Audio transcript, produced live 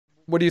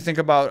What do you think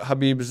about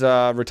Khabib's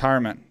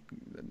retirement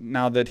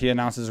now that he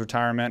announced his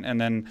retirement?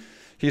 And then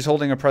he's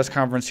holding a press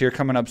conference here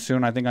coming up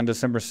soon, I think on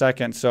December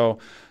 2nd. So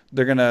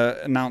they're going to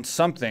announce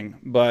something.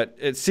 But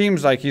it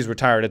seems like he's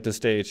retired at this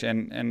stage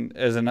and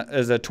as a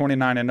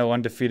 29-0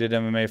 undefeated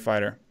MMA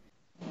fighter.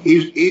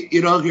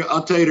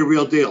 I'll tell you the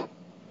real deal.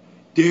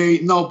 There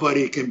ain't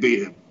nobody can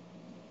beat him.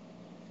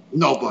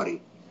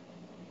 Nobody.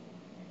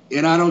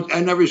 And I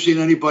never seen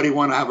anybody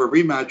want to have a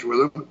rematch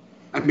with him.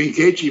 I mean,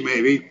 Gaethje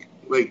maybe.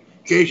 Like,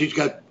 Gaethje's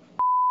got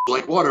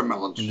like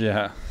watermelons.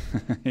 Yeah.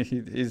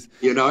 he's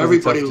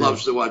everybody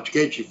loves to watch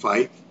Gaethje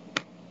fight.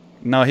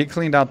 No, he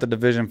cleaned out the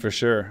division for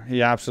sure.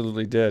 He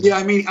absolutely did. Yeah,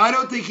 I mean, I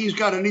don't think he's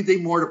got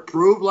anything more to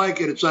prove.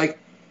 Like it. It's like,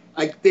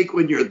 I think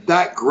when you're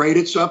that great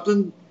at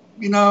something,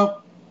 you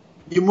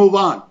move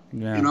on.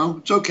 Yeah.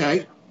 It's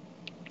okay.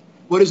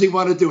 What does he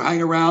want to do?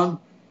 Hang around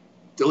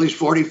till he's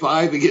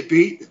 45 and get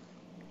beat?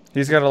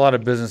 He's got a lot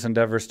of business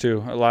endeavors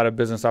too. A lot of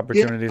business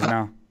opportunities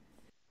now.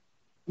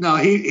 No,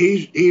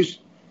 he's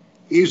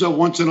a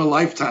once in a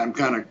lifetime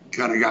kind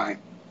of guy.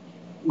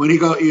 When he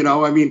go,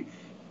 I mean,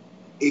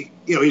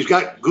 he's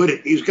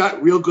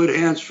got real good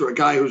hands for a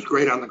guy who's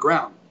great on the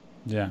ground.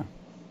 Yeah.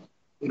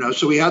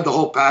 So he had the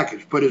whole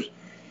package, but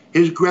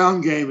his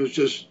ground game is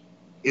just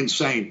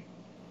insane.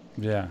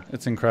 Yeah,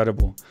 it's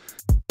incredible.